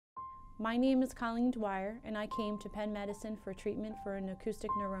My name is Colleen and I came to Penn-Medicine for treatment for an acoustic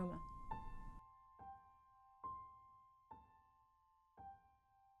neuroma.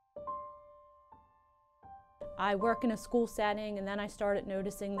 I work in a school setting, and then I started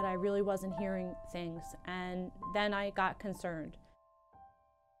noticing that I really wasn't hearing things, and then I got concerned.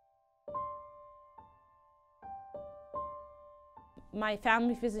 My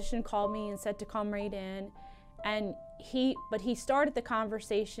family physician called me and said to come right in, and he started the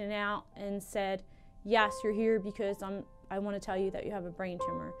conversation out and said, yes, you're here because I want to tell you that you have a brain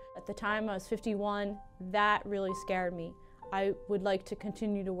tumor. At the time I was 51, that really scared me. I would like to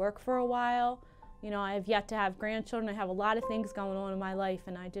continue to work for a while. You know, I have yet to have grandchildren. I have a lot of things going on in my life,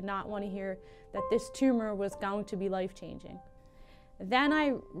 and I did not want to hear that this tumor was going to be life-changing. Then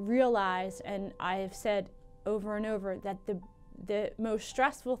I realized, and I have said over and over, that the most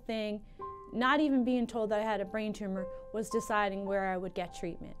stressful thing, not even being told that I had a brain tumor, was deciding where I would get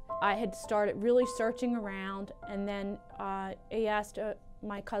treatment. I had started really searching around, and then I asked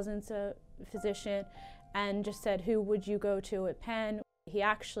my cousin's physician and just said, who would you go to at Penn? He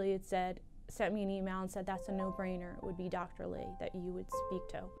actually had sent me an email and said that's a no-brainer. It would be Dr. Lee that you would speak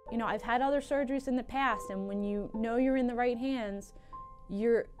to. You know, I've had other surgeries in the past, and when you know you're in the right hands,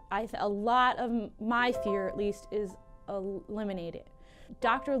 a lot of my fear, at least, is eliminated.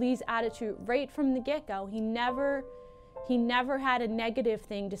 Dr. Lee's attitude right from the get-go, he never had a negative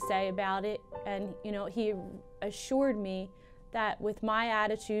thing to say about it, and you know, he assured me that with my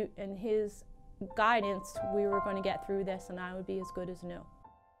attitude and his guidance, we were going to get through this and I would be as good as new.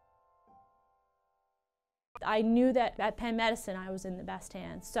 I knew that at Penn-Medicine I was in the best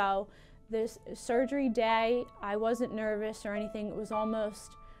hands. So this surgery day, I wasn't nervous or anything. It was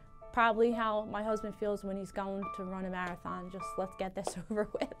almost probably how my husband feels when he's going to run a marathon. Just let's get this over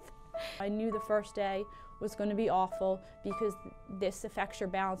with. I knew the first day was going to be awful because this affects your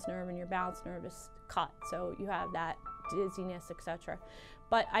balance nerve, and your balance nerve is cut. So you have that dizziness, etc.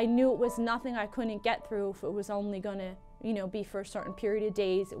 But I knew it was nothing I couldn't get through if it was only going to, you know, be for a certain period of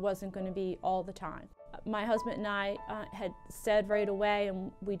days. It wasn't going to be all the time. My husband and I had said right away,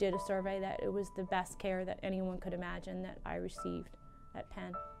 and we did a survey, that it was the best care that anyone could imagine that I received at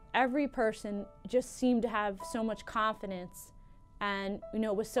Penn. Every person just seemed to have so much confidence, and you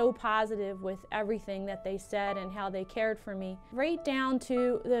know, was so positive with everything that they said and how they cared for me. Right down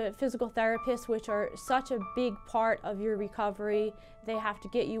to the physical therapists, which are such a big part of your recovery. They have to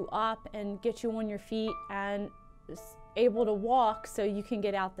get you up and get you on your feet and able to walk so you can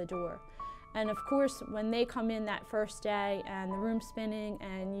get out the door. And of course, when they come in that first day and the room's spinning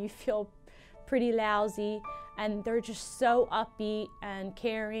and you feel pretty lousy, and they're just so upbeat and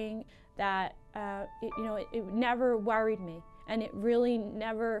caring that it never worried me. And it really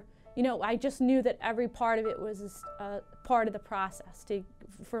never, you know, I just knew that every part of it was part of the process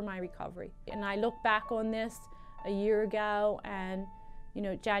for my recovery. And I look back on this a year ago, and you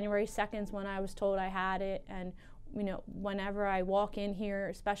know, January 2nd is when I was told I had it, and you know, whenever I walk in here,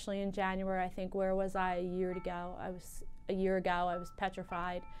 especially in January, I think, where was I a year ago? A year ago I was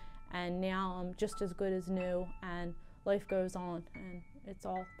petrified, and now I'm just as good as new, and life goes on, and it's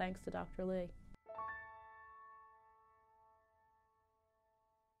all thanks to Dr. Lee.